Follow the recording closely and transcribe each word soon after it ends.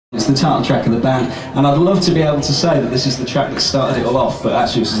It's the title track of the band, and I'd love to be able to say that this is the track that started it all off, but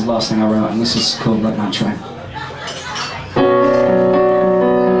actually this is the last thing I wrote, and this is called Late Night Train.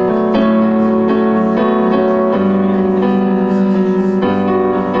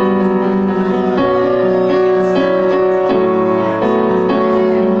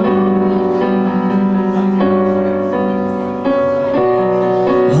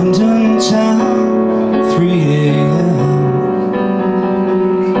 London town, 3 a.m.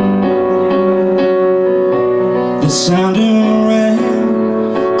 The sound of rain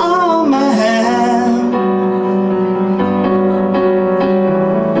on my hand.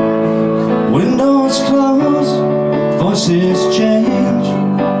 Windows close, voices change.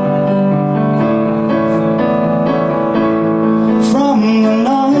 From the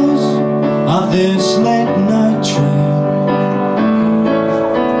noise of this late night train,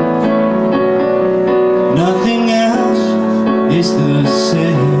 nothing else is the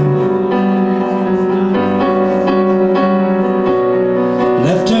same.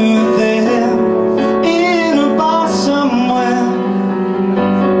 Left her there in a bar somewhere.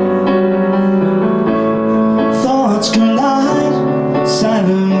 Thoughts collide,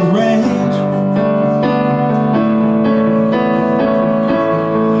 silent rage.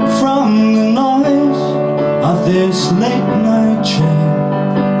 From the noise of this late night train.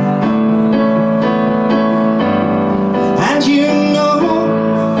 And you know,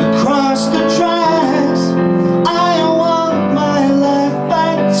 across the tracks, I want my life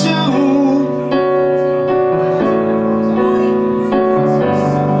back too.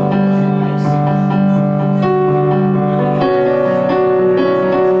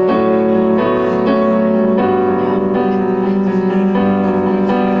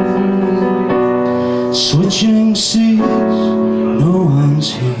 Switching seats, no one's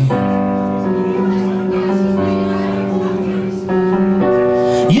here.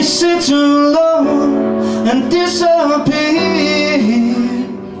 You sit alone and disappear.